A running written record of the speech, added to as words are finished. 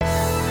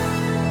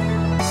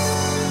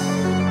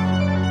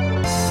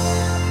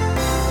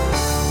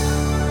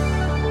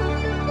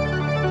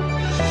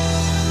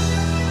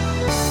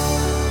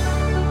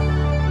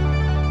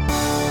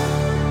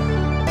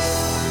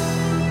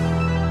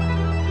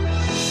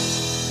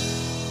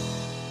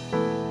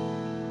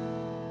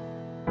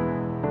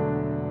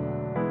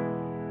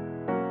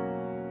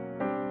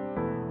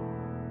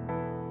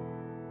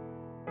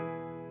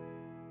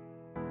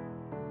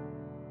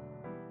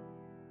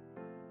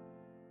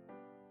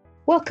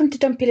Welcome to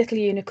Dumpy Little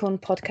Unicorn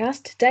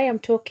podcast. Today I'm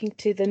talking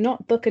to the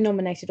not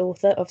Booker-nominated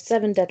author of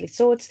Seven Deadly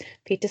Swords,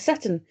 Peter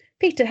Sutton.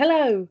 Peter,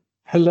 hello.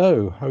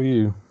 Hello, how are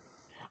you?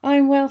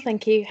 I'm well,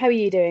 thank you. How are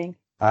you doing?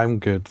 I'm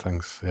good,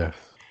 thanks, yes.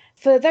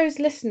 For those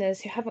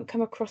listeners who haven't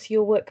come across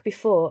your work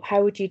before,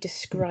 how would you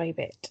describe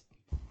it?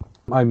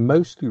 I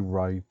mostly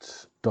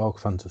write dark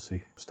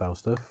fantasy style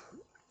stuff.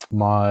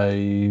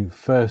 My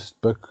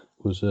first book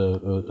was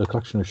a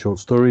collection of short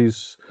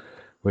stories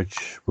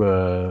which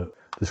were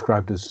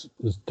described as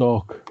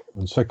dark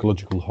and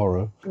psychological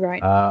horror.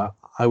 Right.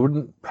 I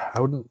wouldn't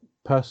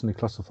personally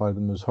classify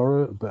them as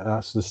horror, but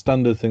that's the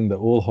standard thing that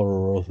all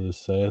horror authors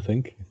say, I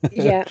think.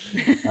 Yeah.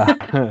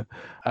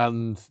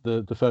 And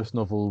the first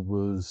novel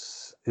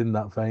was in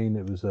that vein.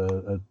 It was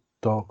a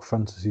dark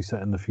fantasy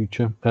set in the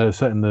future,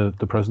 set in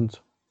the present.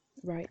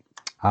 Right.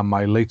 And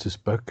my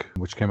latest book,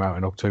 which came out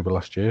in October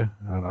last year,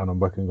 and I'm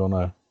working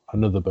on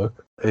another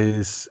book,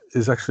 is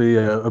actually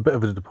a bit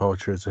of a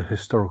departure. It's a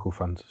historical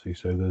fantasy,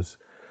 so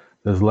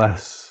there's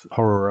less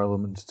horror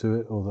elements to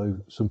it, although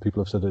some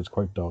people have said it's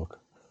quite dark.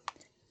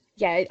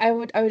 Yeah, I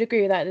would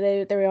agree with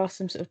that. There are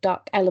some sort of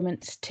dark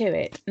elements to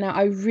it. Now,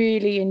 I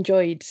really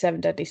enjoyed Seven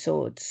Deadly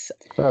Swords.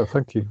 Oh,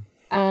 thank you.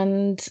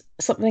 And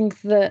something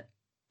that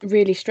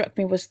really struck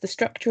me was the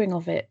structuring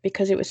of it,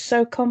 because it was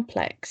so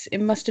complex. It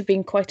must have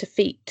been quite a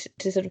feat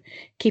to sort of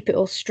keep it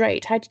all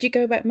straight. How did you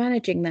go about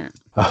managing that?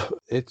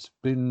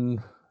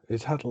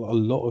 It's had a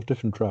lot of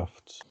different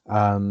drafts,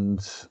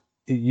 and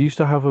it used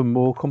to have a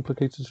more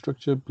complicated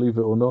structure, believe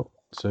it or not.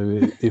 So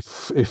it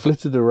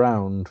flitted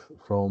around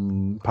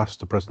from past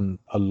to present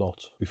a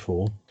lot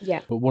before. Yeah.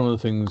 But one of the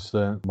things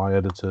that my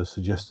editor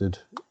suggested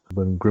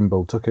when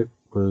Grimbold took it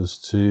was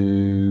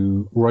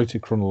to write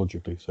it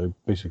chronologically. So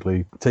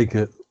basically take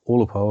it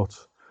all apart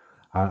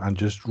and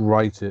just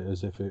write it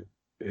as if it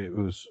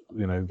was,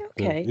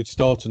 Okay. it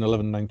starts in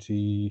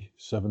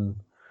 1197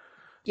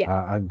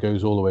 and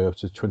goes all the way up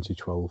to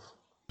 2012.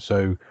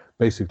 So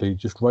basically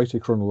just write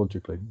it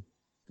chronologically,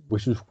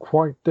 which was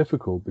quite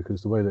difficult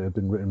because the way that it had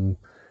been written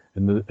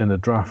in the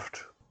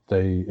draft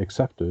they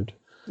accepted.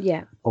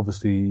 Yeah.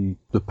 Obviously,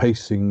 the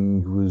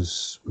pacing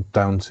was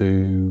down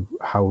to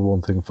how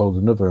one thing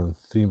followed another and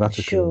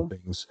thematically and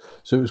things.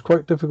 So it was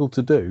quite difficult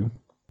to do,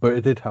 but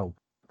it did help.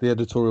 The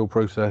editorial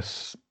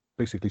process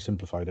basically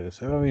simplified it.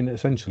 So, I mean,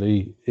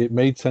 essentially, it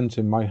made sense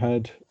in my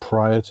head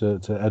prior to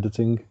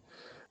editing.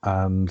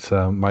 And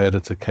my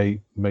editor,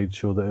 Kate, made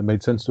sure that it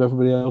made sense to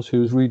everybody else who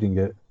was reading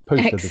it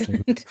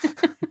post-editing.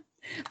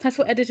 That's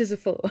what editors are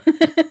for.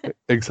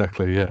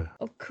 Exactly, yeah.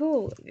 Oh,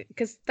 cool.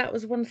 Because that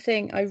was one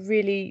thing I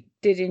really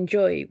did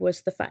enjoy,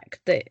 was the fact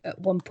that at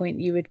one point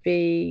you would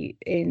be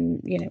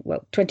in,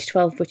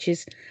 2012, which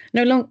is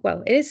no longer,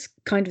 well, it is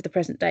kind of the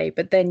present day,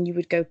 but then you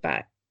would go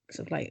back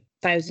sort of like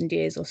 1,000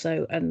 years or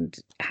so, and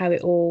how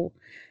it all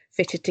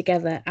fitted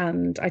together.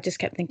 And I just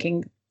kept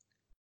thinking,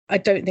 I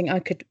don't think I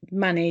could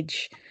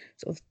manage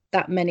sort of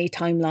that many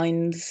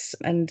timelines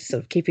and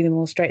sort of keeping them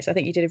all straight. So I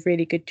think you did a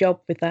really good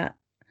job with that.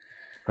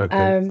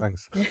 Okay,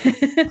 thanks.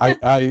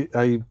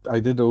 I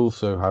did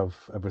also have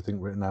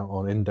everything written out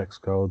on index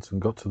cards and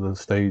got to the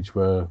stage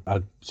where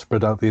I'd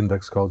spread out the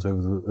index cards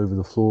over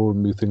the floor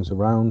and move things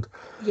around.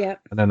 Yeah.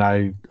 And then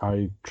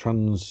I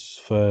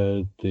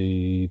transferred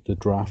the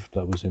draft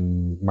that was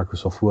in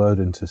Microsoft Word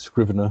into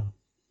Scrivener.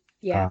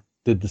 Yeah.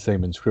 Did the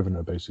same in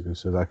Scrivener basically,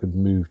 so that I could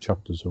move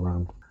chapters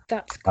around.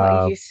 That's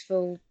quite a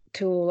useful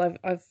tool.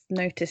 I've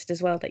noticed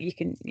as well that you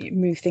can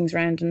move things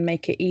around and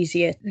make it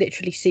easier,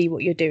 literally see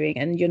what you're doing,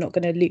 and you're not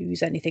going to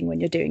lose anything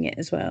when you're doing it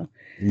as well.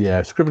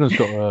 Yeah, Scrivener's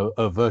got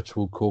a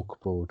virtual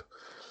corkboard,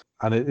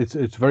 and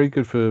it's very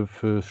good for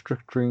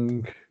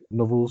structuring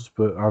novels,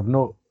 but I've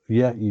not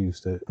yet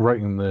used it.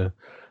 Writing the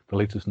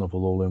latest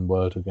novel all in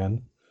Word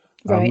again.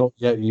 Right. I've not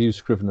yet used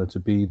Scrivener to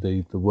be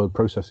the word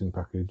processing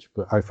package,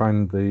 but I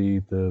find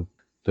the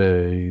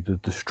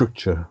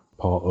structure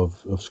part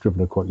of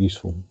Scrivener quite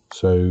useful.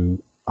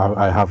 So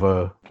I have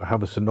a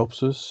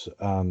synopsis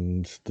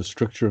and the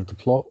structure of the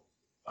plot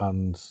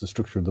and the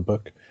structure of the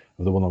book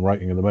of the one I'm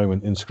writing at the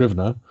moment in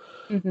Scrivener,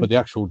 but the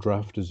actual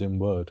draft is in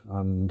Word,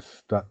 and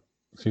that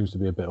seems to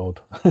be a bit odd.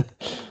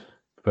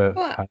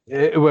 But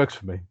it works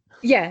for me.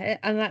 Yeah,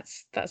 and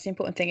that's the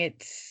important thing.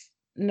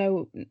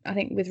 I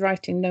think with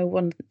writing, no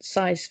one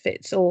size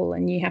fits all,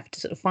 and you have to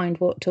sort of find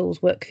what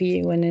tools work for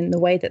you and in the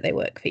way that they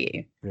work for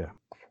you. Yeah.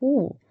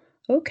 Cool.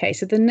 Okay,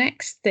 so the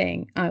next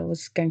thing I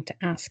was going to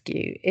ask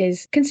you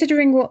is,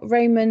 considering what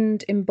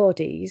Raymond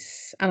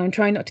embodies, and I'm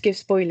trying not to give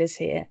spoilers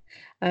here,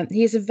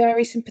 he is a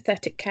very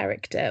sympathetic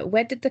character.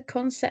 Where did the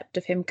concept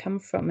of him come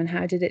from, and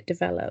how did it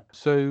develop?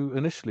 So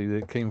initially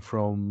it came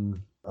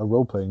from a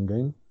role-playing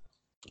game.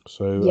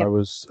 So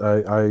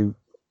I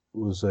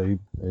was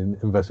in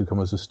inverted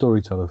commas a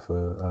storyteller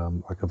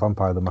for like a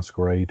Vampire the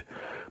Masquerade,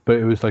 but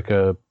it was like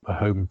a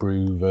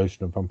homebrew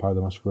version of Vampire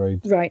the Masquerade,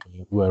 right?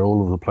 Where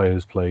all of the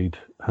players played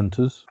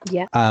hunters.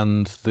 Yeah.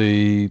 And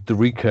the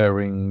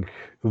recurring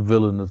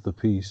villain of the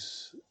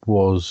piece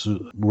was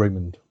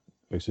Raymond,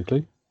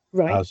 basically,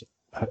 right?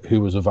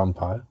 Who was a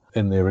vampire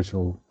in the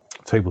original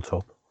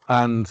tabletop,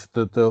 and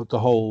the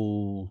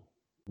whole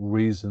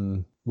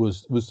reason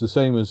was the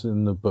same as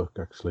in the book,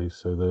 actually.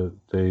 So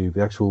the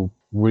actual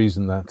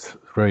reason that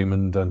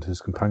Raymond and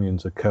his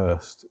companions are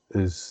cursed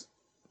is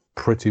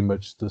pretty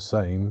much the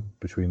same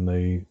between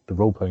the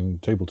role-playing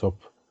tabletop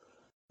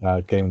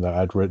game that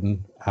I'd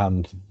written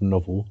and the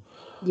novel.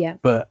 Yeah.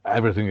 But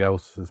everything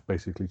else has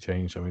basically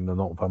changed. I mean, they're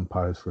not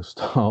vampires for a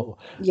start.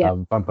 Yeah.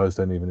 Vampires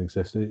don't even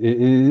exist. It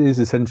is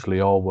essentially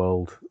our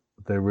world.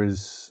 There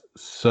is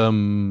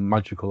some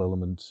magical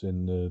elements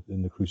in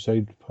the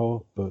Crusade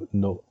part, but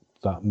not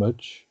that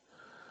much.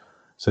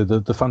 So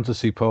the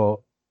fantasy part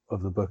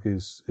of the book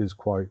is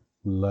quite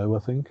low, I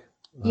think.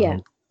 Yeah.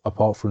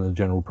 Apart from the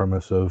general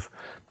premise of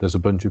there's a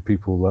bunch of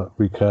people that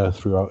recur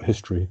throughout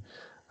history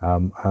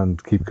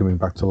and keep coming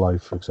back to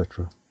life,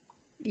 etc.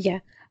 Yeah.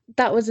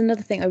 That was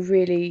another thing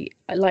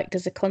I liked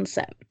as a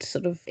concept.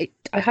 Sort of,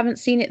 I haven't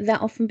seen it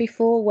that often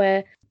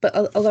before.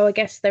 But although I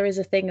guess there is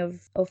a thing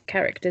of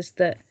characters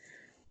that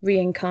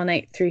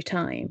reincarnate through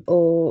time,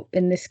 or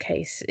in this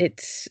case,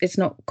 it's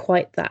not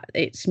quite that.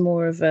 It's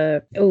more of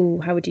a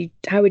how would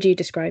you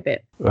describe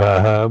it?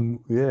 Yeah,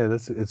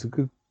 it's a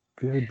good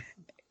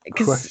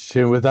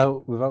question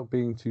without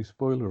being too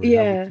spoilery.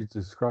 Yeah. How would you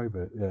describe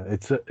it? Yeah,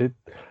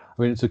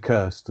 I mean, it's a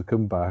curse to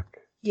come back.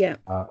 Yeah.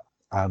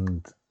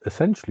 And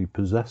essentially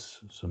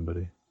possess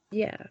somebody.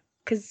 Yeah,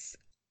 because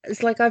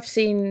it's like I've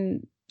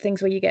seen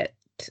things where you get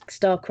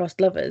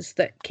star-crossed lovers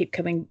that keep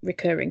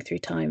recurring through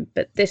time,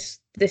 but this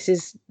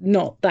is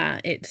not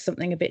that. It's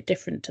something a bit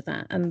different to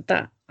that, and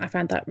that I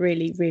found that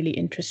really, really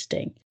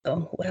interesting.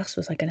 Oh, what else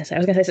was I going to say? I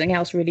was going to say something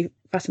else really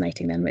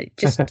fascinating then, but it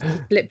just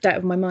slipped out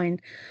of my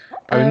mind.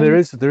 I mean, there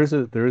is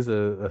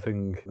a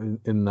thing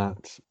in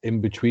that in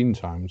between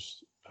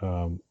times,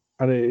 and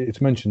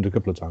it's mentioned a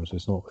couple of times.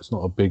 It's not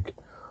a big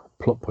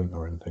plot point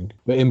or anything,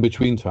 but in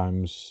between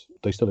times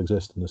they still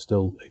exist and they're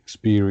still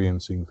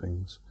experiencing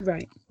things,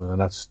 right?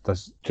 And that's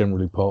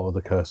generally part of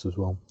the curse as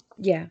well.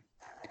 Yeah.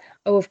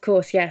 Oh, of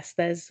course, yes.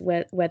 There's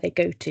where they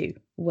go to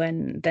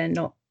when they're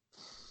not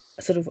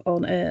sort of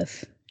on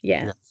Earth.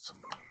 Yeah.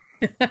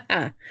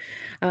 Yes.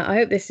 I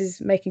hope this is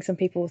making some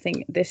people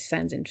think this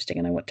sounds interesting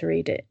and I want to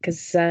read it,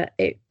 because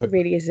it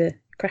really is a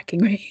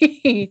cracking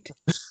read.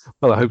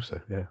 Well, I hope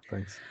so. Yeah,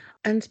 thanks.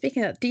 And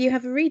speaking of that, do you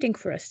have a reading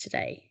for us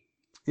today?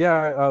 Yeah,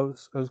 I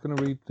was going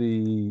to read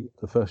the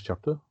first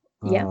chapter.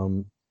 Yeah.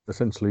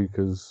 Essentially,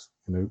 because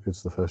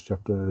it's the first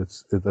chapter.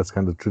 That's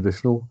kind of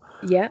traditional.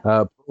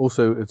 Yeah.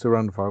 Also, it's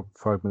around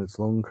 5 minutes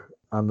long,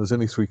 and there's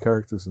only 3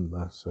 characters in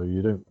there, so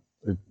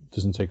it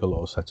doesn't take a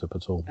lot of setup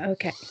at all.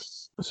 Okay.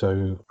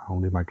 So I'll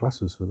need my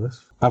glasses for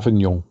this.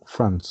 Avignon,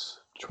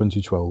 France,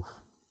 2012.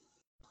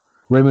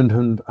 Raymond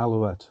hung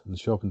Alouette and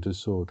sharpened his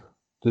sword.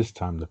 This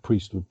time the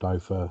priest would die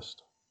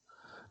first.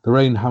 The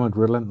rain hammered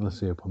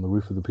relentlessly upon the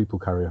roof of the people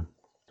carrier.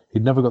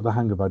 He'd never got the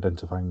hang of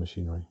identifying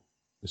machinery.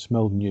 It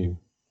smelled new,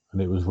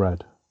 and it was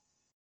red.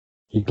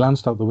 He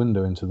glanced out the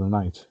window into the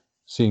night,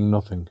 seeing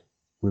nothing,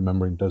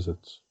 remembering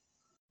deserts.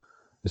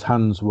 His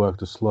hands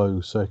worked a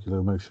slow,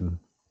 circular motion,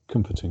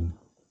 comforting.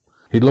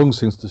 He'd long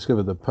since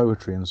discovered that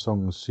poetry and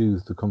songs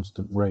soothed the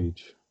constant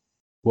rage.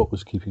 What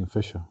was keeping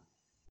Fisher?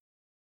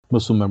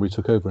 Muscle memory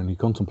took over, and he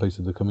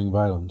contemplated the coming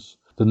violence,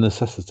 the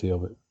necessity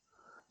of it.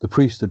 The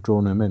priest had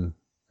drawn him in,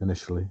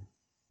 initially.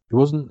 It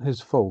wasn't his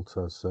fault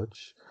as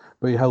such,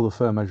 but he held a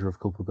fair measure of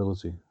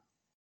culpability.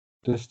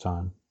 This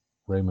time,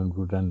 Raymond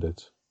would end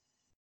it.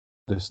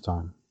 This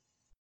time.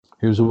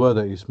 He was aware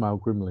that he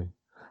smiled grimly.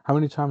 How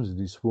many times had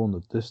he sworn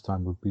that this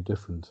time would be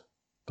different?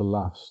 The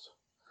last.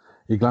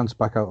 He glanced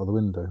back out of the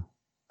window.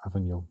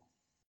 Avignon.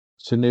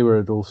 So near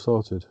it all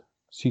started.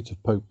 Seat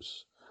of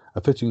popes.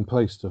 A fitting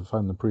place to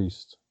find the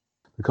priest.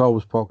 The car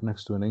was parked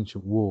next to an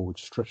ancient wall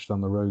which stretched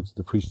down the road to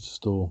the priest's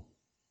store.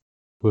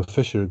 Where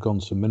Fisher had gone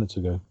some minutes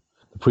ago,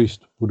 the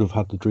priest would have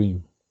had the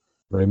dream.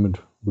 Raymond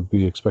would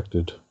be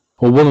expected.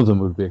 Or one of them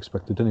would be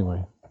expected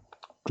anyway.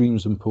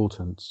 Dreams and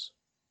portents.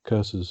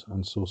 Curses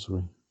and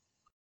sorcery.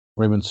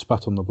 Raymond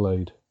spat on the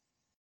blade.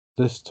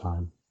 This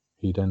time,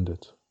 he'd end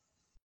it.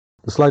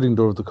 The sliding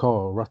door of the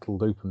car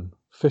rattled open.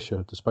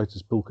 Fisher, despite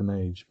his bulk and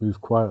age,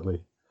 moved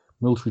quietly,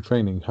 military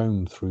training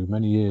honed through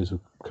many years of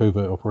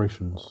covert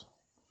operations.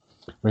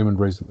 Raymond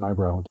raised an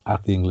eyebrow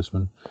at the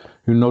Englishman,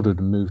 who nodded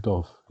and moved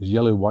off, his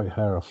yellow-white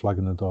hair a flag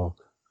in the dark.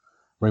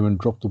 Raymond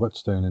dropped the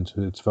whetstone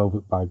into its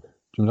velvet bag,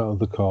 jumped out of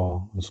the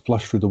car, and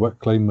splashed through the wet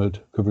clay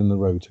mud covering the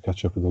road to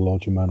catch up with the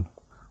larger man.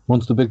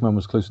 Once the big man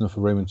was close enough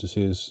for Raymond to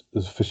see his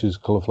Fisher's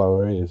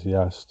cauliflower ears, he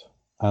asked,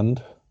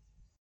 "And?"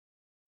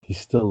 "He's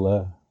still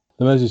there."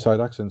 The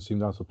Merseyside accent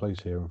seemed out of place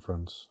here in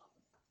France.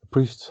 The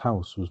priest's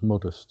house was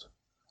modest.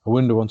 A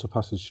window onto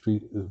Passage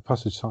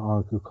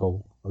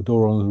Saint-Agricole, a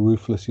door on the Rue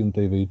Félicien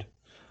David,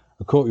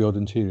 a courtyard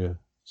interior,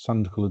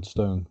 sand-coloured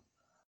stone.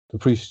 The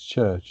priest's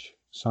church,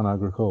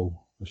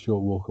 Saint-Agricole, a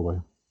short walk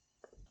away.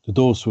 The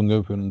door swung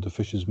open under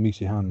Fisher's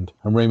meaty hand,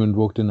 and Raymond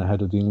walked in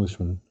ahead of the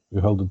Englishman, who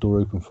held the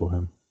door open for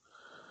him.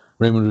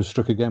 Raymond was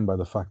struck again by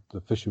the fact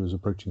that Fisher was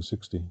approaching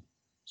 60,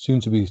 soon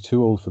to be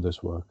too old for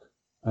this work,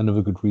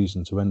 another good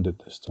reason to end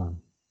it this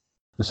time.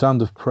 The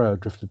sound of prayer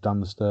drifted down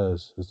the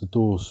stairs as the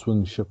door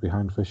swung shut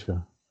behind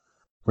Fisher.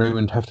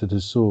 Raymond hefted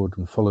his sword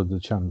and followed the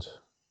chant.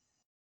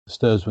 The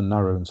stairs were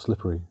narrow and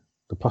slippery.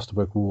 The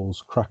plasterwork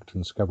walls cracked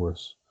and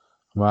scabrous.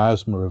 A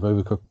miasma of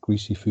overcooked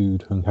greasy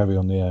food hung heavy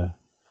on the air.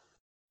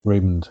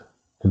 Raymond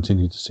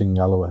continued to sing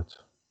Alouette.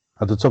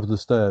 At the top of the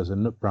stairs, a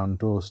nut-brown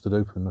door stood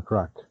open a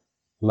crack.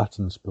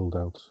 Latin spilled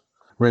out.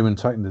 Raymond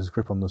tightened his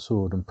grip on the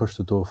sword and pushed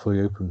the door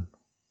fully open.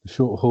 The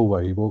short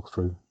hallway he walked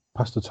through,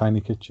 past a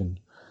tiny kitchen,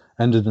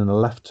 ended in a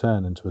left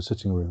turn into a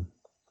sitting room.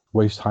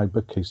 Waist-high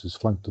bookcases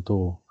flanked the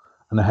door,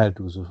 and ahead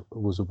was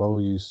a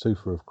well-used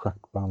sofa of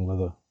cracked brown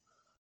leather.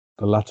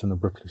 The Latin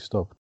abruptly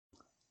stopped.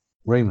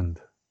 Raymond.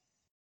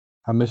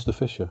 I'm Mr.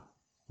 Fisher.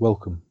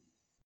 Welcome.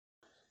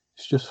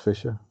 It's just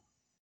Fisher.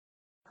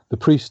 The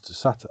priest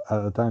sat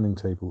at a dining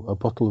table, a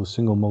bottle of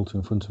single malt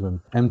in front of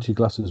him, empty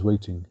glasses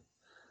waiting.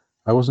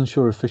 I wasn't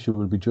sure if Fisher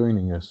would be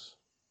joining us.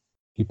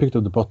 He picked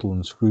up the bottle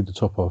and screwed the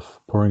top off,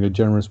 pouring a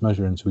generous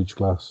measure into each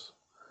glass.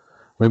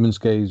 Raymond's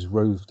gaze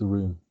roved the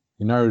room.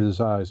 He narrowed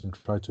his eyes and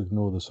tried to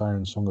ignore the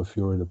siren song of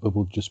fury that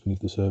bubbled just beneath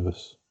the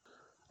surface.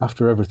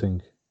 After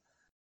everything,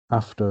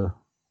 after...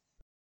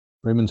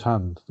 Raymond's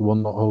hand, the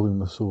one not holding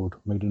the sword,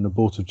 made an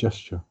abortive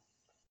gesture.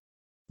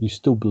 You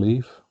still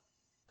believe?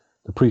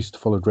 The priest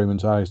followed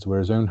Raymond's eyes to where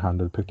his own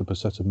hand had picked up a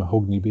set of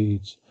mahogany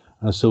beads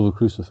and a silver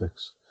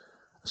crucifix.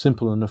 A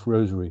simple enough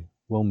rosary,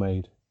 well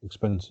made,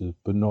 expensive,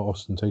 but not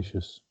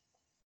ostentatious.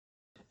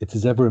 It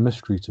is ever a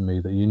mystery to me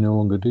that you no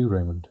longer do,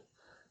 Raymond.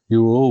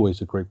 You were always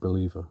a great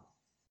believer.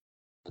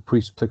 The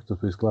priest picked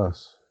up his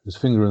glass, his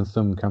finger and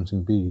thumb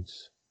counting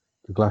beads.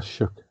 The glass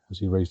shook as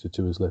he raised it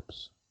to his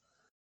lips.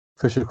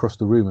 Fisher crossed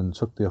the room and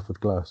took the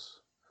offered glass.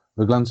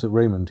 With a glance at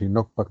Raymond, he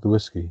knocked back the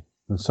whiskey,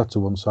 then sat to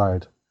one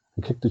side,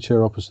 and kicked the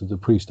chair opposite the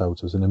priest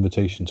out as an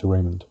invitation to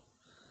Raymond.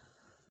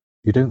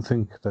 You don't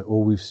think that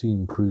all we've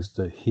seen proves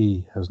that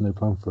he has no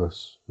plan for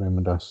us?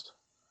 Raymond asked.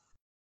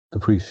 The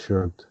priest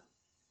shrugged.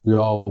 We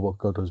are what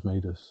God has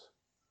made us.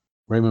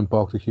 Raymond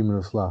barked a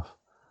humorous laugh.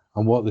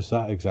 And what is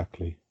that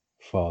exactly,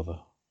 Father?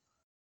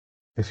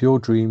 If your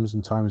dreams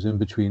and times in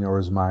between are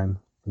as mine,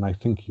 then I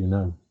think you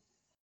know.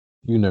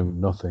 You know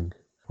nothing.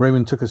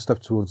 Raymond took a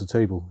step towards the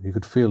table. He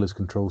could feel his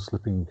control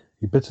slipping.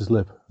 He bit his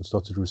lip and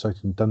started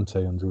reciting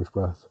Dante under his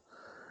breath.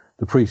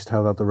 The priest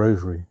held out the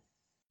rosary.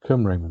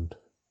 Come, Raymond,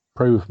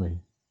 pray with me,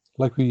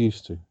 like we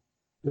used to.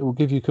 It will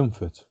give you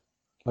comfort,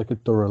 like a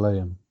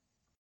Doryleum.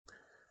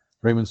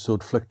 Raymond's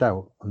sword flicked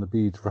out, and the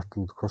beads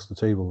rattled across the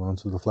table and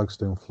onto the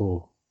flagstone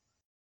floor.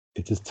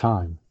 It is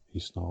time, he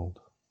snarled.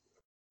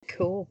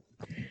 Cool.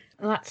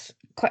 And that's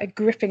quite a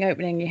gripping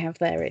opening you have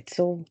there. It's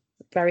all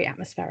very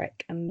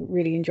atmospheric and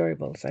really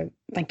enjoyable. So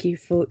thank you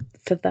for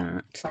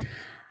that.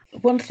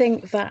 One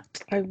thing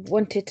that I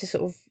wanted to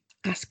sort of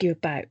ask you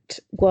about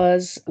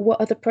was, what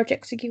other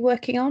projects are you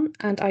working on,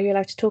 and are you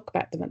allowed to talk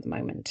about them at the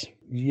moment?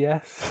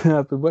 Yes,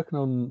 I've been working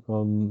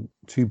on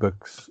 2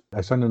 books.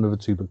 I signed another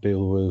 2-book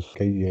deal with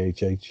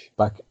KDHH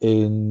back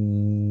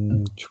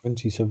in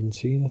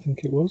 2017, I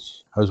think it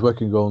was. I was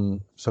working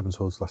on Seven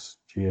Swords last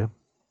year.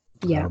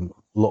 Yeah.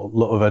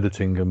 Lot of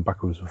editing and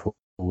backwards and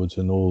forwards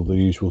and all the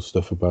usual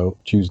stuff about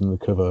choosing the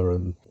cover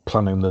and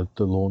planning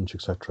the launch,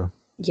 etc.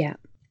 Yeah.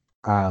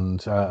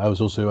 And I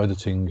was also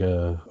editing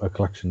a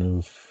collection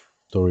of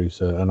stories,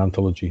 an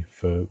anthology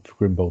for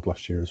Grimbold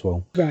last year as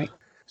well. Right.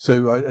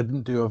 So I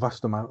didn't do a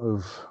vast amount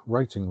of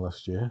writing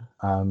last year,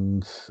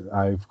 and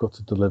I've got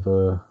to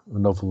deliver a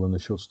novel and a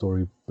short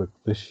story book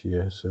this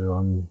year, so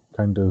I'm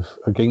kind of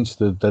against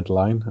the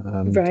deadline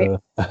and, Right.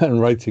 And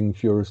writing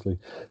furiously.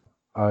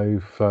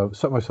 I've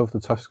set myself the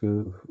task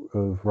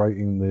of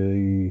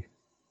writing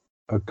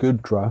a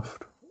good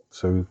draft,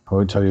 so I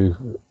won't tell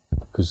you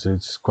because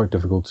it's quite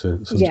difficult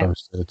to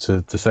sometimes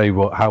to say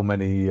how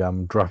many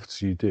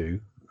drafts you do,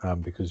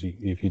 because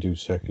if you do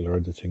circular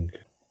editing,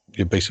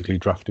 you're basically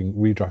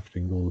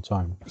redrafting all the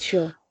time.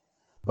 Sure.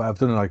 But I've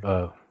done like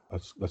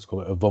let's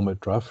call it a vomit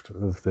draft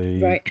of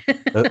the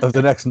right. of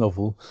the next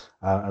novel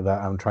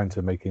that I'm trying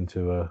to make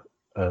into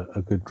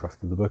a good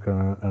draft of the book,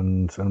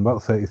 and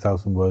about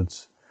 30,000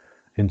 words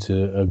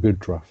into a good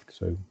draft.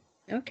 So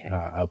okay,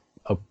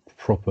 a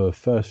proper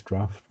first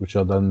draft, which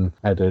I'll then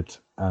edit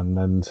and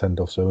then send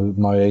off. So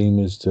my aim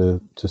is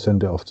to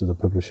send it off to the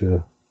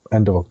publisher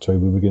end of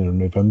October, beginning of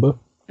November.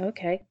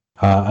 Okay.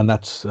 And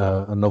that's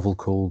a novel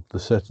called The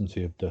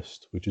Certainty of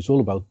Dust, which is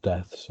all about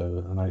death.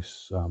 So a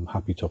nice,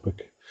 happy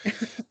topic.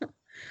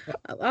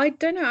 I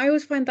don't know. I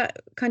always find that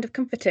kind of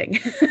comforting.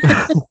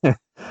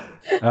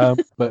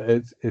 But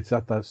it's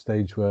at that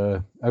stage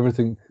where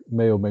everything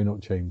may or may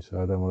not change.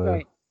 So I don't want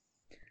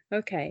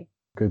to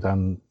go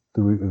down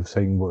the route of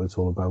saying what it's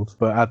all about.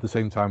 But at the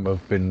same time,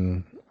 I've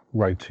been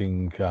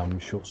writing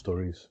short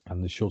stories,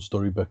 and the short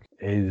story book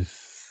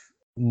is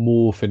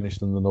more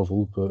finished than the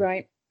novel, but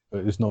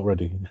it's not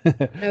ready.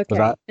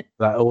 But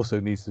that also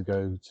needs to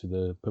go to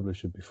the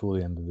publisher before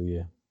the end of the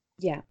year.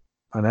 Yeah.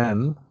 And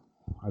then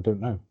I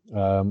don't know.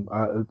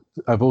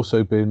 I've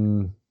also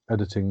been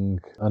editing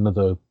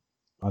another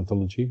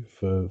anthology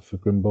for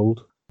Grimbold.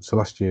 So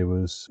last year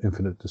was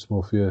Infinite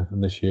Dysmorphia,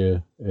 and this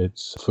year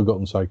it's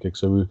Forgotten Psychic.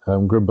 So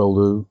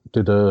Grimbold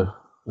did a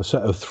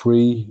set of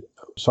 3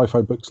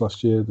 sci-fi books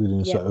last year. They're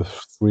doing a Yeah. set of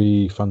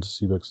 3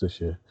 fantasy books this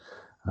year.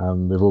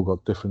 They've all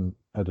got different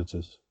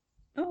editors.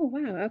 Oh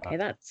wow. Okay,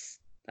 that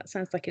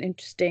sounds like an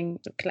interesting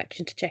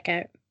collection to check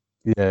out.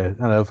 Yeah,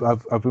 and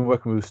I've been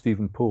working with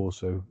Stephen Poore,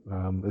 so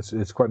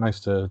it's quite nice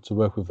to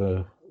work with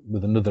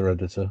another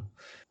editor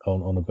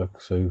on a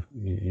book, so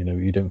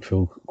you don't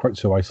feel quite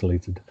so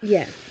isolated.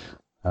 Yeah.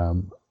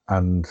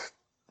 And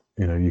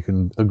you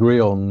can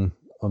agree on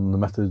the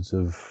methods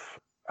of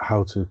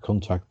how to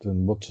contact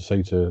and what to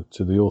say to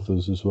the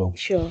authors as well.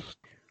 Sure.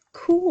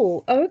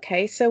 Cool.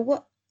 Okay, so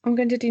what I'm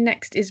going to do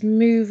next is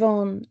move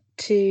on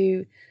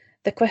to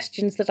the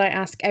questions that I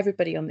ask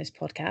everybody on this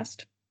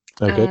podcast.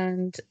 Okay.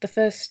 And the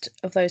first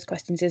of those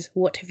questions is,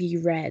 what have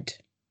you read?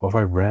 What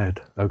have I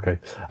read? Okay.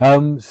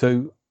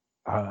 So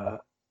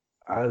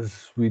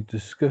as we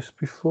discussed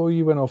before,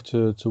 you went off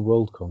to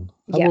Worldcon.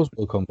 How was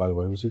Worldcon, by the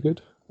way? Was it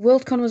good?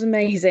 Worldcon was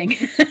amazing.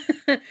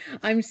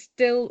 I'm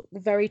still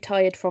very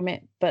tired from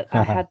it, but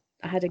I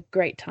had a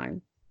great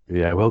time.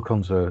 Yeah,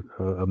 Worldcon's a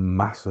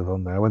massive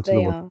on there. I went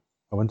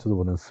to the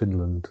one in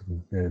Finland,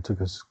 and it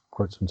took us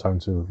quite some time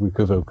to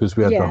recover because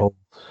we had the whole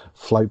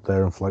flight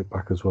there and flight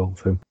back as well.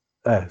 So,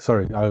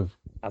 sorry,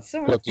 That's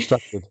all right. got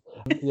distracted.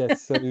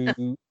 Yes, so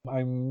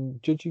I'm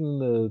judging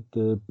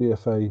the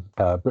BFA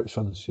British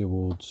Fantasy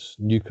Awards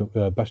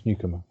Best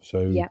Newcomer.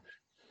 So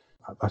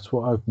that's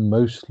what I've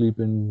mostly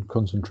been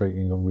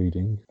concentrating on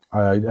reading.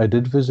 I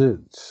did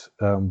visit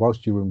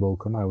whilst you were in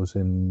Worldcon. I was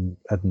in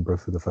Edinburgh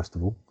for the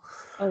festival.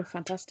 Oh,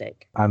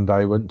 fantastic! And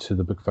I went to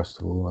the book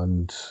festival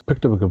and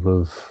picked up a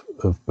couple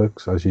of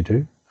books, as you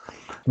do.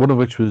 One of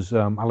which was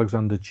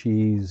Alexander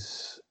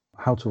Chee's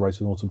How to Write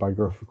an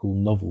Autobiographical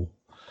Novel.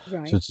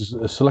 Right. So it's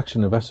a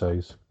selection of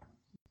essays.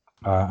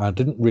 I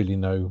didn't really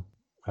know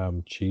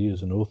Chee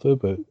as an author,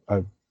 but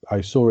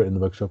I saw it in the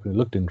bookshop and it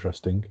looked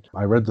interesting.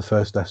 I read the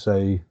first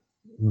essay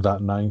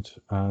that night,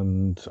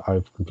 and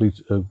I've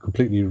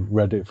completely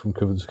read it from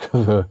cover to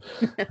cover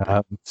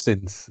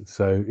since.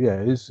 So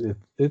yeah,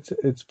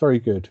 it's very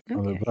good.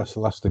 Okay. That's the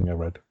last thing I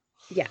read.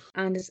 Yeah,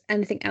 and is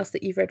anything else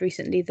that you've read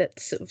recently that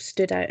sort of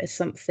stood out as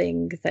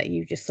something that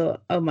you just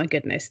thought, oh my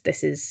goodness,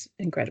 this is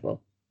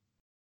incredible?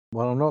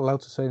 Well, I'm not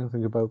allowed to say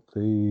anything about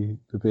the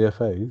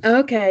BFAs.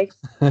 Okay.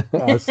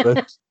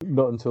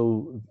 Not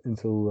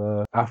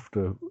until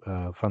after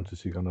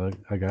FantasyCon,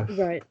 I guess.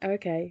 Right.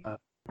 Okay.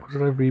 What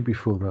did I read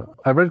before that?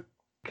 I read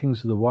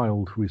Kings of the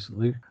Wild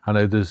recently. I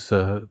know there's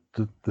the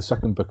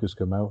second book has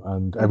come out,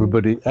 and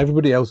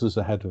everybody else is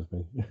ahead of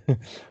me.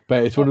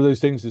 But it's one of those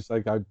things. It's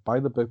like I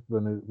buy the book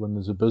when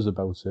there's a buzz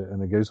about it,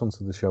 and it goes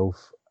onto the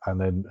shelf, and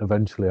then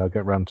eventually I'll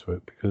get round to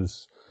it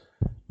because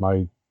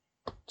my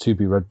to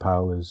be read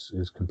pile is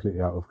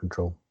completely out of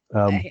control.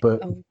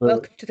 But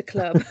welcome to the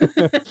club.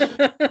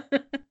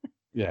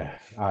 Yeah,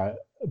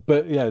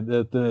 but yeah,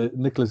 the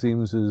Nicholas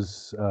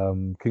Eames's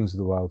Kings of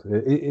the Wild.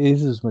 It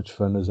is as much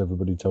fun as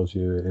everybody tells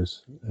you it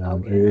is.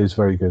 It is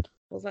very good.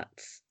 Well,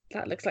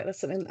 that looks like that's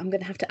something I'm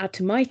going to have to add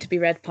to my to be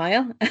read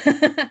pile.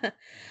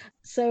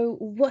 So,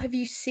 what have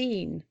you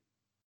seen?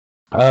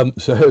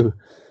 So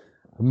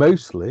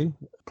mostly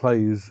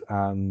plays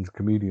and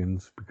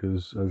comedians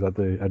because I was at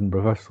the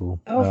Edinburgh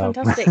Festival. Oh,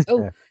 fantastic!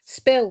 Oh,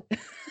 spill.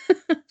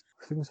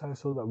 Things I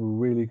saw that were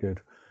really good.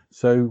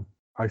 So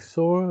I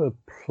saw a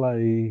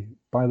play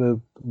by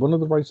one of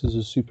the writers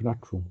of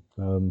Supernatural,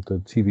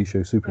 the TV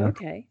show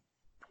Supernatural. Okay.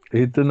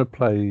 He'd done a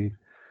play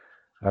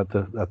at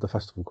the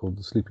festival called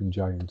The Sleeping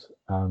Giant,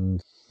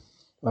 and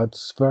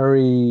that's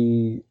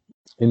very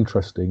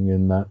interesting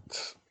in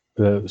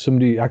that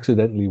somebody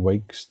accidentally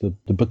wakes the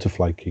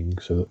Butterfly King,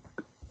 so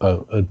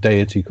a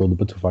deity called the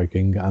Butterfly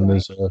King, and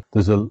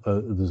there's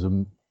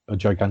a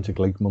gigantic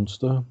lake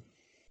monster,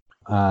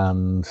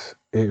 and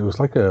it was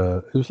like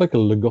a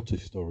Ligotti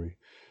story.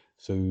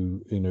 So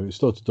it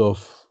started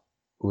off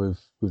with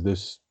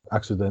this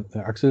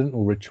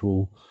accidental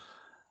ritual,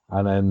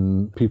 and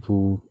then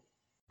people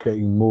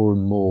getting more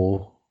and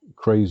more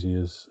crazy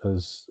as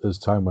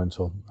time went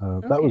on.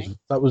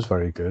 That was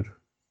very good,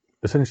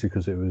 essentially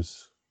because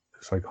it's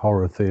like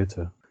horror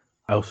theatre.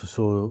 I also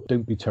saw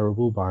Don't Be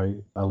Terrible by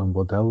Alan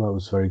Waddell. That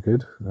was very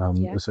good.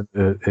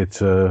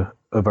 It's a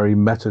very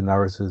meta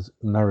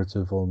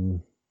narrative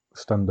on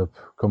stand-up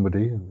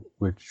comedy,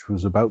 which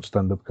was about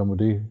stand-up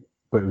comedy,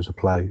 but it was a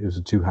play. It was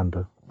a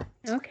two-hander.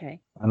 Okay.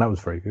 And that was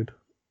very good.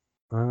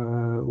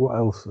 What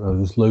else?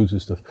 There's loads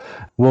of stuff.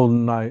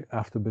 One night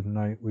after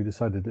midnight, we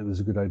decided it was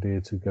a good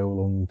idea to go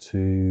along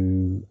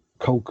to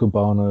Colt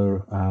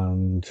Cabana,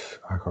 and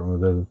I can't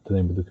remember the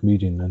name of the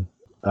comedian then.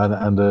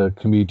 And the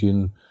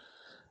comedian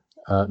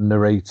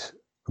narrate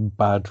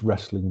bad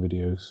wrestling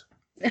videos.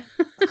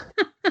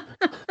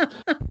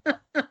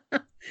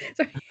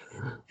 Sorry.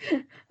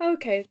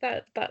 Okay,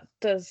 that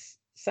does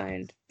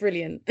sound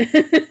brilliant.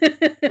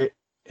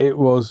 It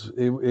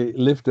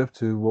lived up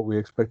to what we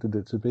expected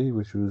it to be,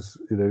 which was,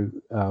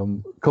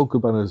 Colt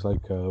Cabana is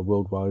like a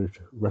worldwide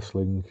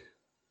wrestling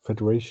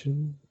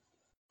federation,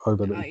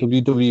 either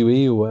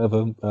WWE or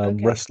whatever,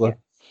 wrestler.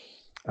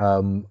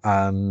 Yeah.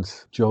 And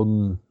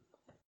John,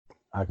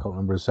 I can't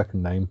remember his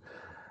second name,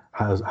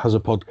 has a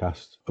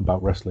podcast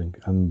about wrestling,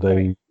 and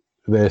Right.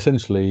 they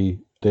essentially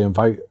they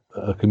invite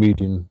a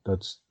comedian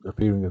that's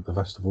appearing at the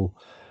festival,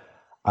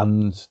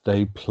 and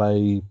they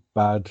play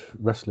bad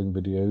wrestling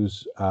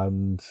videos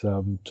and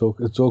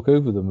talk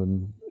over them,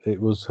 and it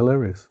was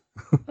hilarious.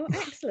 Oh,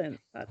 excellent.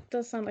 That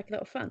does sound like a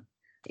lot of fun.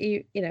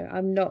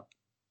 I'm not.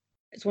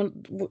 It's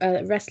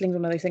wrestling's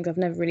one of those things I've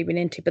never really been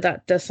into, but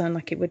that does sound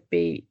like it would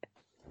be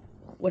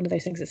one of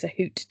those things that's a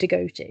hoot to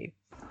go to.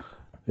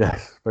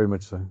 Yes, very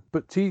much so.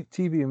 But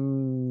TV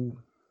and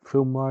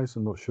film wise,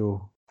 I'm not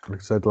sure. Like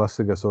I said, the last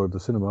thing I saw at the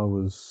cinema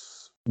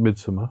was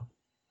Midsummer.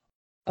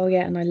 Oh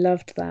yeah, and I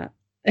loved that.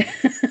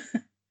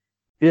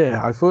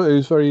 Yeah, I thought it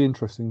was very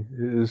interesting.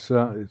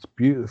 It's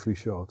beautifully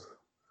shot.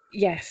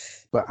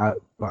 Yes. But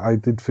I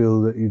did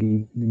feel that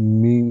you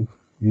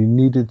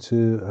needed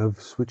to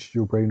have switched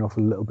your brain off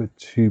a little bit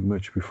too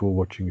much before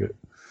watching it.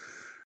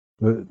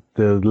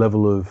 The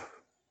level of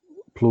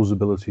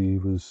plausibility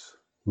was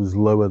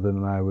lower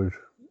than I would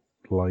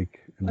like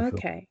in the film.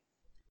 Okay.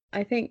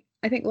 I think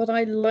what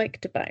I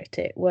liked about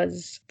it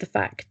was the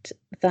fact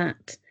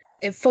that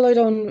it followed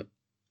on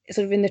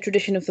sort of in the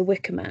tradition of the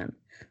Wicker Man,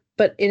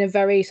 but in a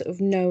very sort of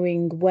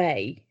knowing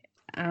way.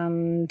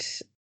 And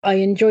I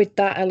enjoyed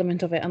that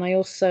element of it. And I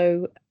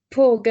also,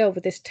 poor girl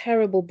with this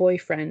terrible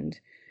boyfriend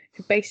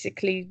who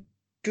basically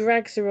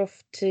drags her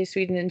off to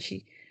Sweden, and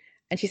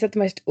she's had the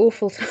most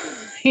awful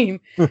time,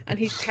 and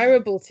he's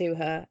terrible to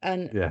her.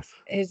 And Yes.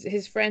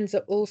 his friends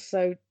are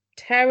also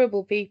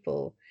terrible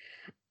people,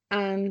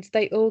 and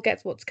they all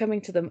get what's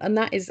coming to them, and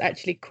that is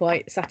actually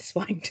quite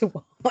satisfying to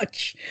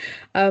watch.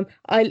 I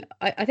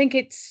think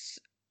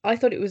I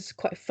thought it was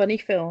quite a funny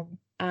film,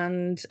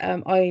 and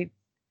I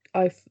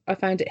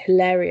found it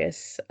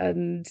hilarious.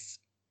 And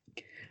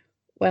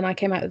when I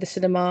came out of the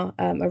cinema,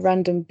 a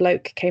random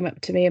bloke came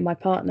up to me and my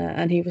partner,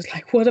 and he was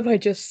like, "What have I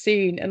just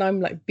seen?" And I'm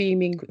like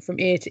beaming from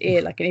ear to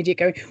ear like an idiot,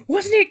 going,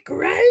 "Wasn't it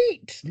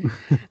great?"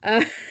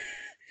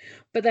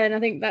 But then I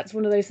think that's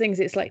one of those things.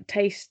 It's like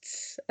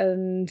tastes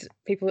and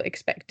people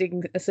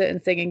expecting a certain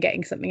thing and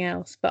getting something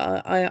else.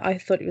 But I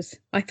thought it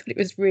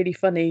was really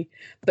funny,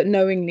 but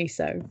knowingly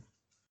so.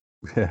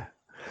 Yeah.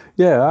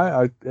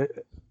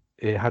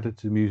 It had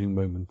its amusing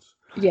moments.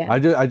 Yeah.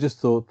 I just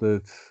thought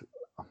that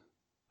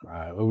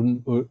I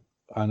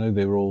know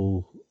they were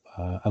all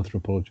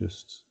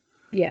anthropologists.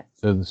 Yeah.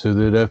 So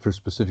they're there for a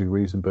specific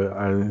reason, but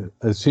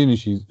as soon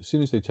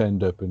as they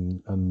turned up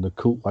and the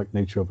cult-like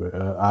nature of it,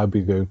 I'd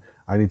be going,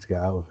 I need to get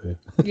out of here.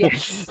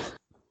 Yes.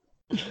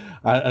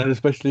 And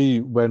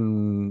especially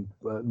when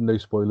no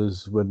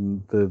spoilers,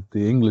 when the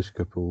English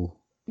couple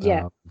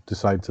Yeah.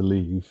 decide to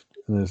leave,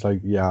 and it's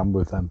like, yeah, I'm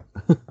with them.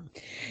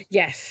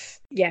 Yes.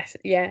 Yeah.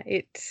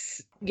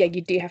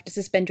 You do have to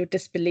suspend your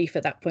disbelief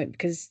at that point,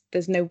 because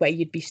there's no way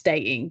you'd be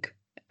staying.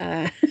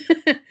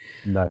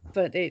 No.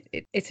 But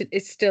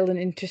it's still an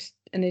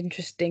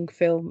interesting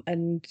film,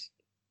 and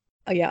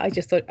yeah, I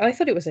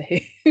thought it was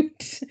a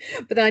hoot.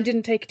 But then I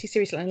didn't take it too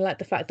seriously, and I like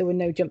the fact there were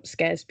no jump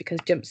scares, because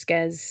jump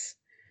scares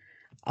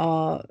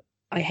I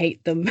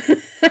hate them.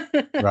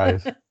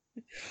 Right.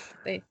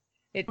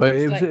 It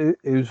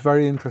was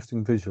very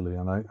interesting visually,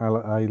 and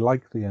I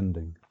like the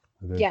ending.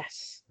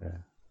 Yes.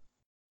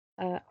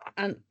 Yeah.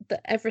 And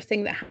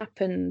everything that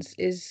happens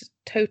is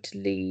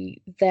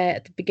totally there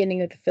at the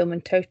beginning of the film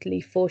and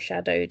totally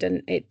foreshadowed,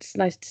 and it's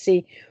nice to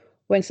see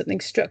when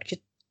something's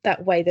structured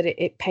that way that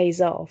it pays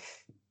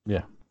off.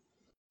 Yeah.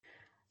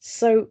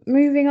 So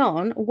moving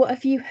on, what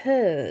have you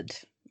heard,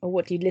 or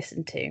what do you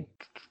listen to?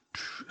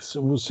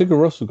 So Sigur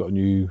Rós got a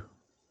new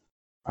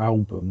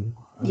album.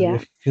 Yeah.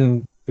 If you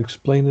can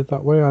explain it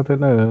that way, I don't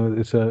know.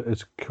 It's a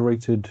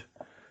curated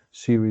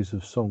series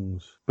of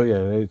songs, but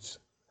yeah,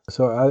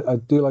 so I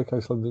do like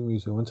Icelandic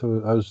music.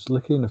 I was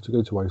lucky enough to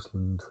go to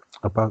Iceland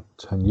about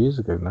 10 years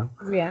ago now.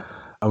 Yeah.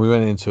 And we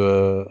went into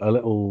a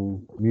little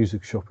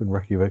music shop in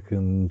Reykjavik,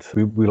 and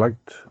we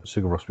liked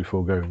Sigur Rós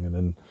before going, and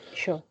then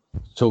Sure.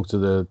 talked to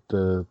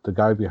the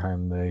guy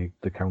behind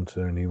the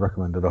counter, and he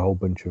recommended a whole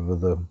bunch of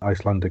other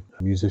Icelandic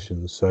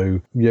musicians. So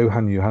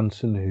Johan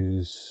Johansson,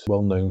 who's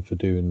well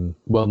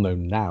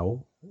known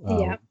now,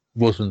 Yeah.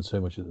 wasn't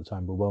so much at the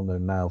time, but well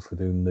known now for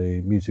doing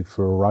the music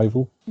for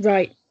Arrival.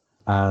 Right.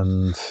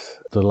 And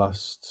the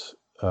last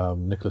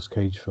Nicolas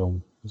Cage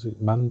film, was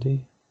it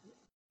Mandy?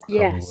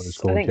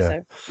 Yes, I think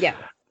so. Yeah.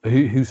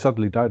 Who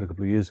sadly died a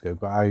couple of years ago,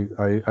 but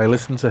I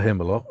listened to him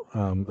a lot,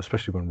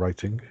 especially when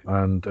writing,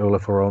 and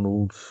Olafur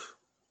Arnalds,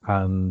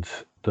 and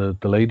the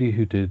lady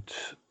who did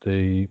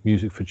the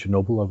music for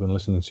Chernobyl I've been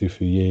listening to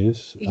for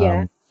years.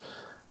 Yeah.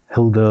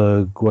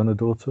 Hilda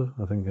Guðnadóttir,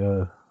 I think.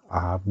 I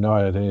have no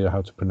idea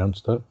how to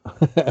pronounce that,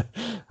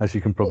 as you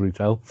can probably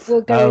tell.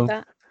 We'll go with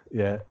that.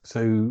 Yeah,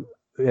 so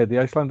yeah, the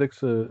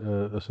Icelandics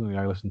are something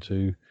I listen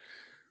to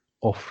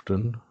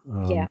often,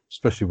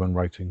 especially when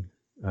writing.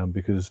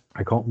 Because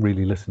I can't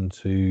really listen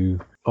to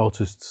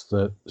artists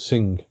that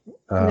sing,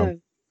 No.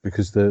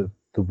 because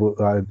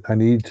I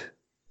need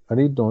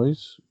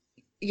noise.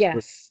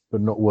 Yes.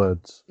 But not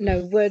words. No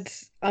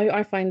words.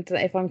 I find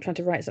that if I'm trying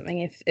to write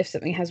something, if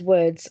something has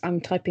words,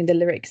 I'm typing the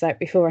lyrics out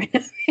before I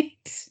know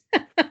it.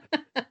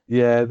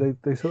 Yeah,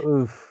 they sort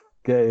of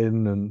get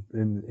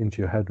into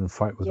your head and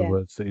fight with the Yeah.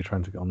 words that you're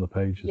trying to get on the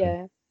page, I think.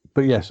 Yeah.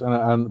 But yes,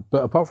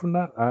 but apart from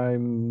that,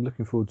 I'm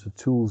looking forward to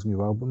Tool's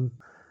new album.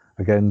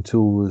 Again,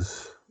 Tool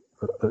is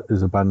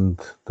a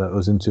band that I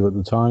was into at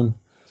the time.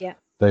 Yeah.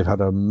 They've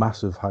had a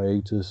massive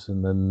hiatus,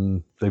 and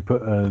then they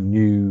put a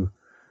new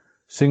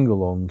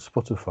single on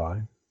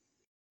Spotify,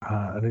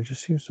 and it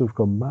just seems to have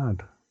gone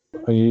mad.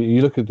 And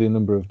you look at the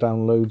number of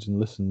downloads and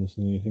listens,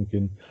 and you're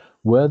thinking,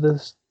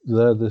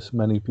 there this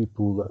many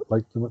people that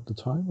liked them at the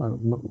time?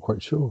 I'm not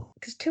quite sure.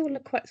 Because Tool are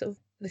quite sort of.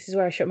 This is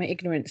where I show my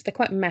ignorance. They're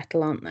quite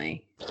metal, aren't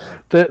they?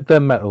 They're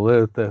metal.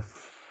 They're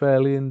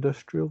fairly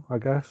industrial, I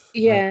guess.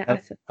 Yeah.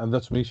 And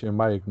that's me showing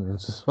my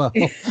ignorance as well.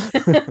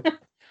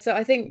 So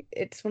I think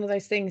it's one of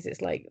those things.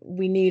 It's like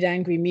we need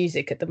angry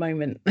music at the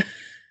moment.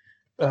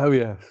 Oh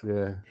yes,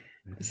 yeah.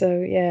 So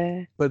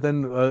yeah. But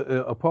then,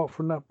 apart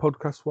from that,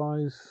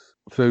 podcast-wise,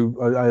 so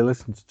I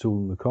listen to Tool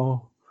in the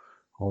car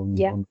on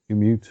the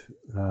commute,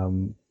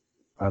 and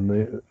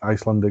the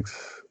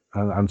Icelandics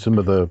and some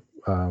of the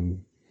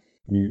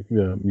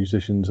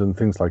musicians and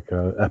things like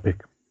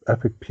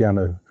Epic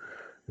Piano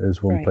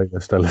is one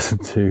playlist I listen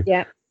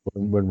to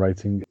when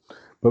writing.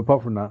 But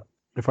apart from that,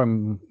 if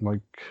I'm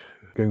like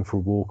going for a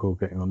walk or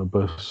getting on a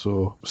bus,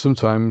 or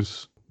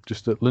sometimes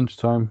just at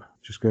lunchtime,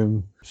 just go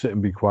and sit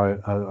and be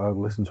quiet, I'll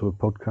listen to a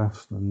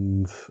podcast.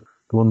 And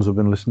the ones I've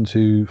been listening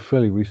to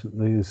fairly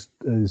recently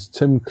is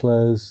Tim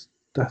Clare's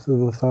Death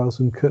of a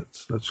Thousand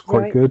Cuts. That's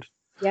quite good.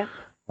 Yeah.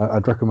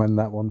 I'd recommend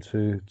that one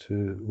to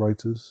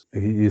writers.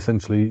 He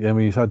essentially, I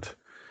mean, he's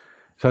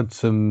had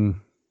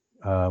some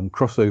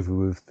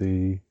crossover with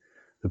the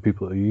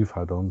people that you've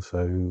had on.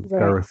 So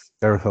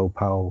Gareth L.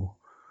 Powell,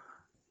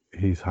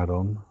 he's had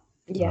on.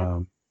 Yeah.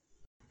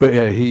 But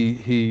yeah,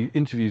 he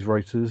interviews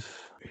writers.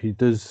 He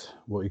does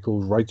what he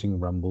calls writing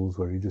rambles,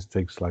 where he just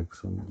takes like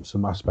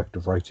some aspect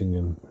of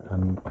writing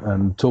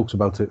and talks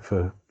about it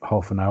for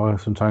half an hour,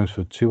 sometimes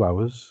for 2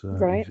 hours.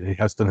 He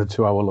has done a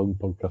 2-hour long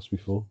podcast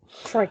before.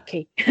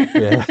 Crikey.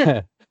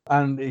 Yeah.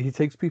 And he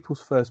takes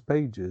people's first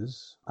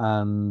pages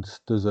and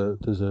does an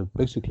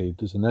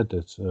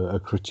edit, a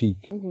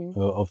critique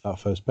of that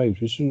first page,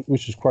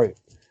 which is quite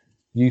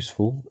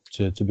useful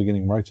to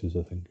beginning writers,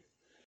 I think.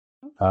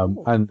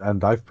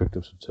 And I've picked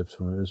up some tips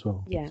from it as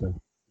well. Yeah. So,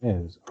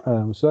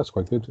 so that's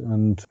quite good.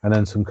 And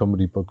then some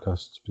comedy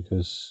podcasts,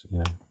 because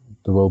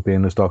the world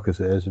being as dark as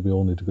it is, we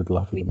all need a good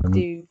laugh at the moment.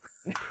 We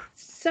do.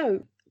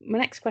 So my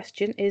next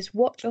question is,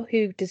 what or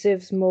who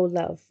deserves more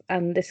love?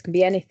 And this can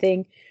be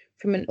anything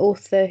from an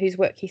author whose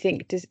work you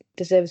think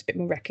deserves a bit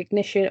more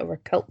recognition, or a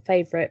cult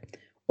favourite,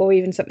 or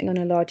even something on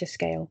a larger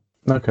scale.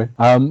 Okay.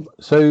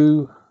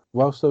 So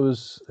whilst I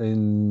was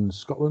in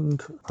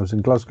Scotland, I was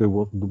in Glasgow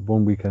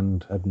one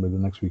weekend, Edinburgh the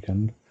next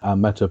weekend. I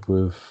met up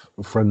with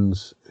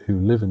friends who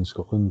live in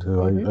Scotland,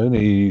 who I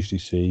only usually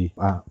see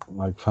at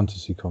like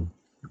FantasyCon,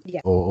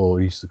 or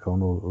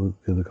EasterCon, or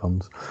the other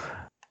cons.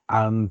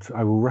 And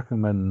I will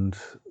recommend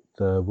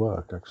their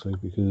work, actually,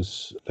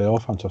 because they are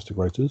fantastic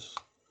writers,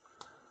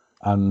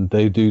 and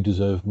they do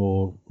deserve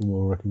more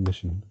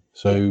recognition.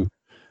 So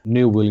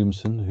Neil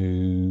Williamson,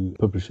 who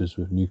publishes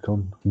with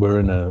Newcon, we're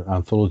in an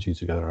anthology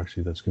together,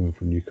 actually, that's coming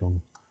from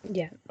Newcon.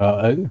 Yeah.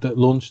 That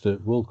launched at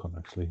Worldcon,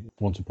 actually,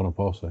 Once Upon a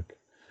Parsec.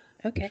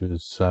 Okay. Which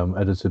was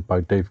edited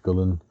by Dave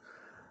Gullen,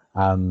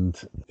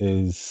 and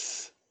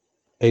is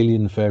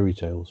alien fairy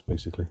tales,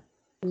 basically.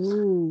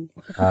 Ooh.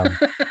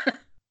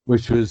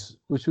 Which was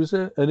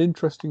an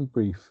interesting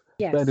brief.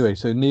 Yes. But anyway,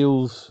 so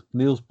Neil's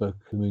book,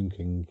 The Moon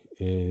King,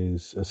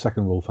 is a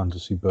second world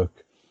fantasy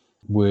book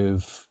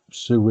with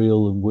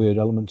surreal and weird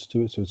elements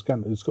to it. So it's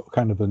got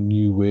kind of a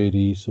new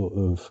weirdy sort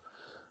of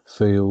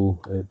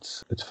feel.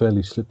 It's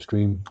fairly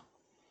slipstream.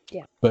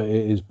 Yeah. But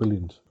it is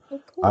brilliant.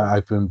 Oh, cool.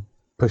 I've been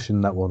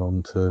pushing that one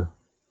on to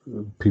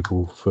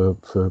people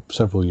for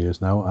several years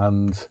now,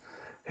 and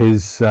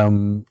his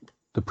the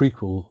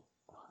prequel,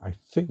 I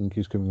think,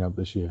 is coming out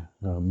this year.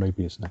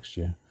 Maybe it's next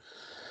year.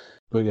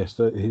 But yes,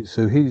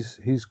 so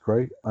he's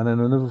great. And then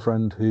another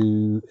friend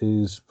who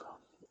is,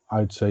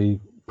 I'd say,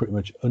 pretty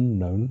much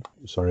unknown,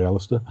 sorry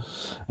Alistair,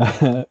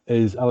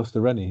 is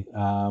Alistair Rennie,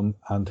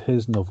 and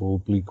his novel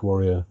Bleak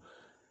Warrior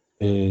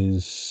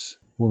is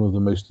one of the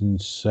most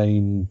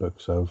insane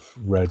books I've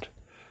read,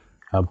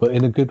 but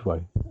in a good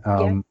way.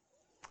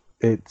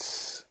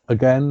 It's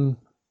again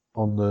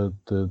on the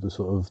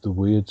sort of the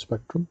weird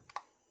spectrum.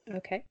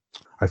 Okay.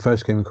 I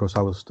first came across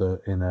Alistair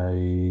in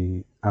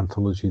a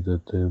anthology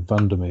that the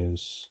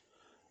Vandermeers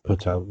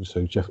put out,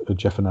 so Jeff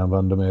and Anne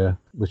Vandermeer,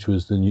 which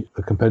was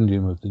a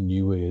compendium of the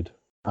New Weird.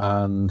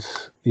 And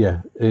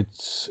yeah,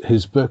 it's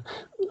his book,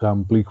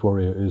 Bleak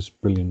Warrior, is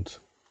brilliant.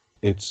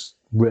 It's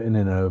written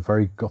in a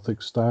very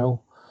gothic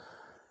style,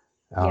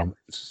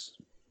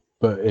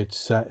 but it's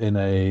set in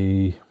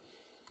an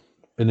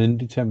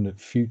indeterminate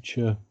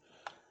future,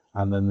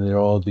 and then there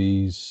are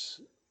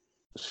these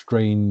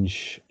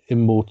strange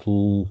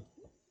immortal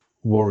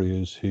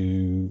warriors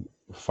who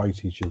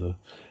fight each other,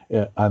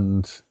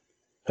 and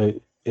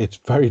it's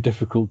very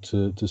difficult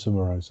to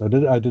summarize. I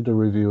did a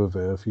review of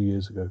it a few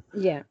years ago.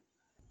 Yeah.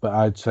 but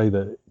I'd say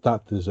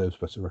that deserves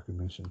better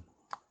recognition.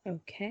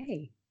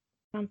 Okay,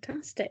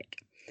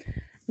 fantastic.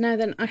 Now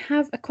then, I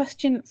have a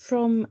question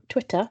from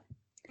Twitter.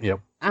 Yep.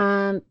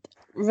 And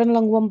Run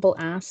Along Womble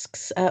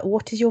asks,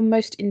 what is your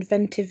most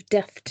inventive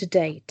death to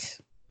date?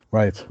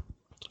 Right.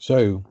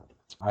 So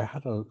I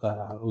had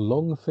a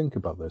long think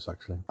about this,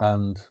 actually.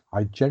 And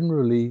I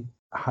generally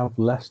have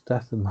less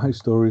death in my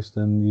stories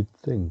than you'd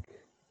think.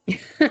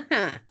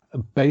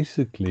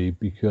 Basically,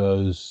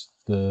 because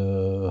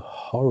the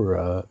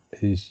horror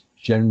is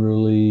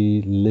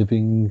generally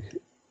living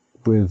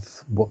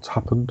with what's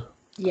happened.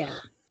 Yeah.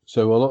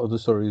 So a lot of the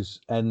stories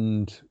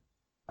end,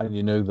 and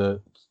you know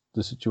that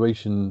the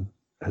situation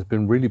has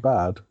been really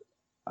bad,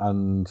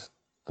 and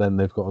then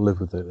they've got to live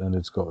with it, and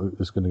it's going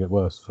to get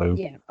worse. So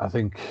yeah. I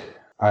think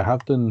I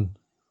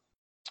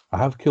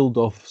have killed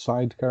off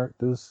side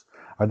characters.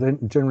 I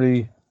don't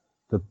generally.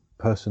 The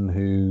person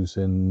who's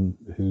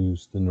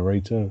the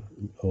narrator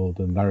or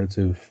the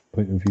narrative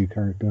point of view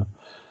character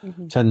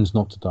tends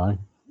not to die.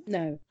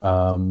 No.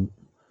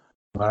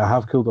 But I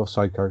have killed off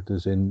side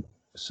characters in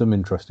some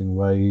interesting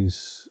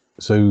ways.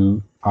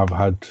 So I've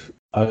had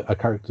a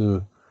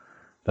character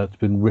that's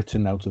been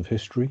written out of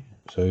history.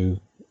 So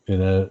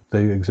they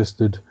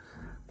existed,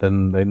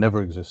 then they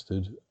never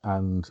existed,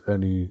 and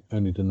only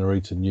the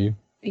narrator knew.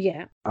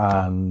 Yeah.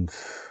 And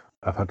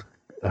I've had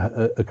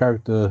a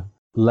character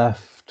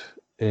left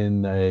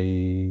in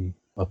a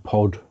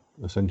pod,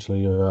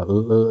 essentially a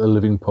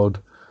living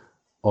pod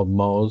on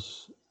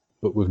Mars,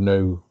 but with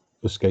no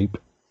escape.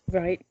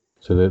 Right.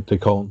 So they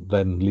can't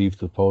then leave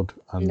the pod,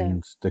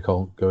 and they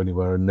can't go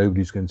anywhere, and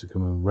nobody's going to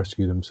come and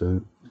rescue them.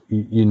 So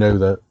you know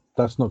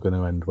that's not going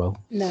to end well.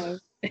 No.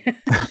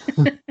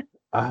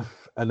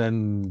 And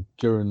then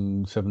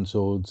during Seven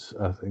Swords,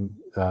 I think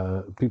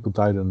people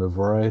died in a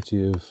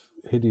variety of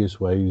hideous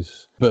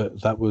ways,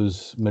 but that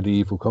was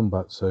medieval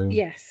combat. So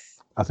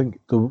yes, I think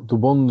the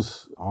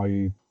ones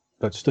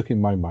that stuck in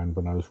my mind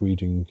when I was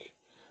reading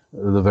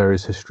the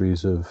various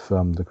histories of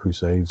the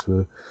Crusades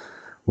were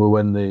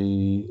when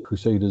the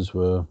Crusaders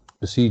were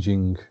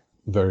besieging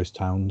various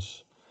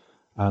towns,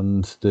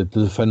 and the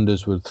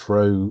defenders would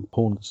throw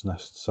hornets'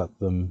 nests at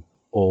them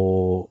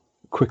or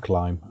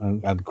quicklime,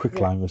 and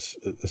quicklime is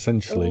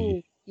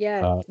essentially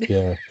yeah.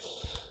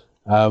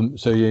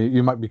 So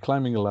you might be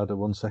climbing a ladder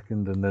 1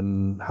 second and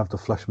then have the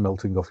flesh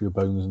melting off your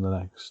bones in the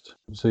next.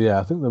 So yeah,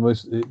 I think the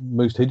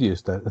most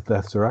hideous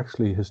deaths are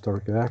actually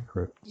historically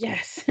accurate.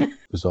 Yes.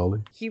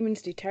 Bizarrely.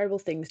 Humans do terrible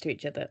things to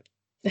each other.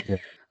 Yeah.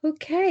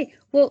 Okay.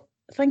 Well,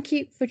 thank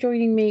you for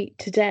joining me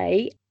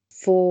today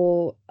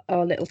for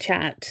our little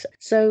chat.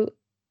 So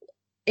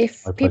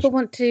if people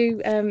want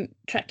to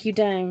track you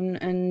down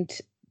and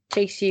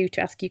chase you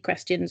to ask you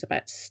questions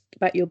about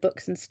your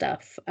books and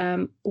stuff,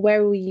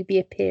 where will you be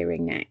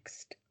appearing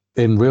next?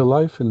 In real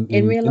life? In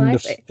real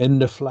life? In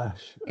the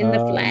flesh. In the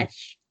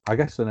flesh. I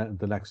guess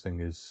the next thing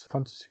is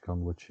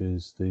FantasyCon, which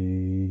is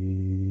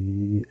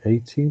the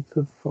 18th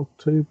of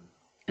October.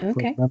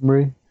 Okay. From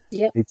memory.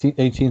 Yeah.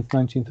 18th,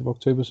 19th of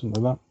October,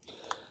 something like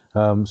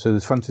that. So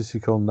there's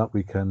FantasyCon that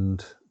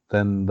weekend.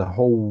 Then the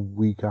whole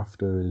week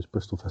after is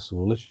Bristol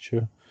Festival of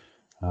Literature.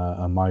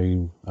 And my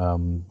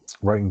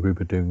writing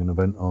group are doing an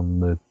event on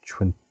the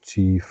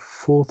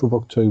 24th of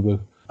October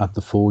at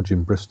the Forge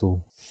in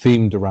Bristol,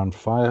 themed around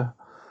fire.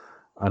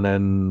 And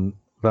then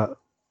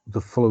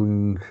the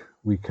following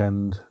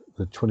weekend,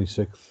 the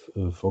 26th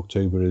of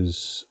October,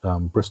 is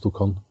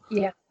BristolCon.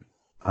 Yeah.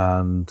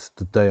 And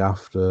the day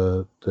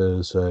after,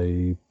 there's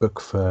a book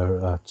fair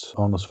at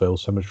Arnosvale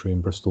Cemetery in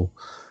Bristol,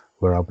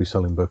 where I'll be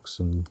selling books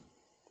and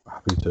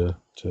happy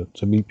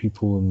to meet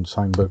people and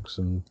sign books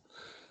and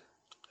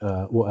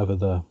whatever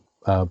there.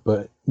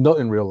 But not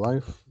in real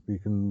life. You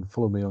can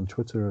follow me on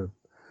Twitter,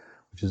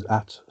 which is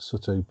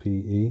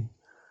 @SuttoPE,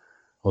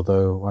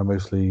 although I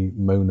mostly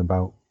moan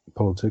about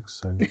politics.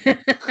 So.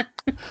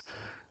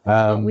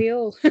 Aren't we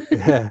all?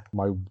 Yeah,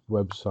 my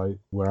website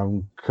where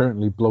I'm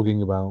currently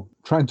blogging about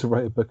trying to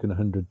write a book in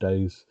 100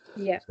 days.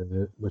 Yeah.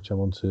 Which I'm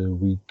on to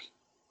week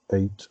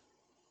 8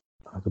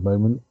 at the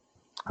moment,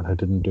 and I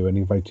didn't do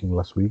any writing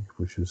last week,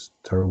 which was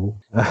terrible.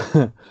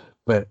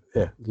 But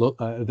yeah,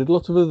 I did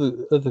lots of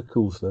other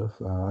cool stuff.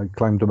 I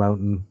climbed a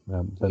mountain,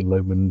 then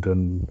Lomond,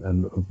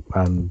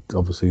 and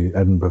obviously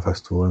Edinburgh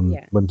Festival, and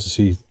went to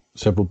see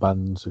several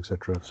bands,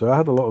 etc. So I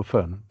had a lot of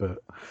fun, but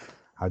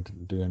I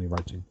didn't do any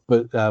writing.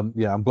 But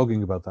yeah, I'm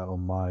blogging about that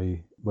on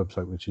my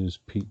website, which is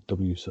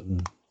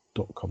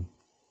petewsutton.com.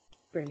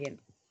 Brilliant.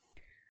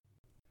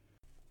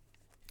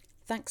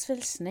 Thanks for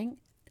listening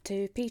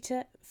to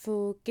Peter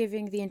for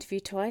giving the interview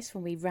twice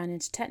when we ran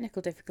into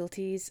technical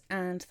difficulties,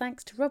 and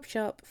thanks to Rob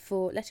Sharp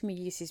for letting me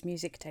use his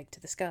music Take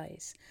to the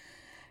Skies.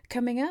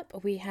 Coming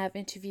up, we have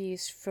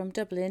interviews from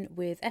Dublin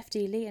with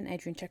F.D. Lee and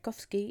Adrian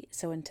Tchaikovsky,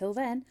 so until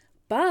then,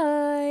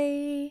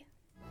 bye!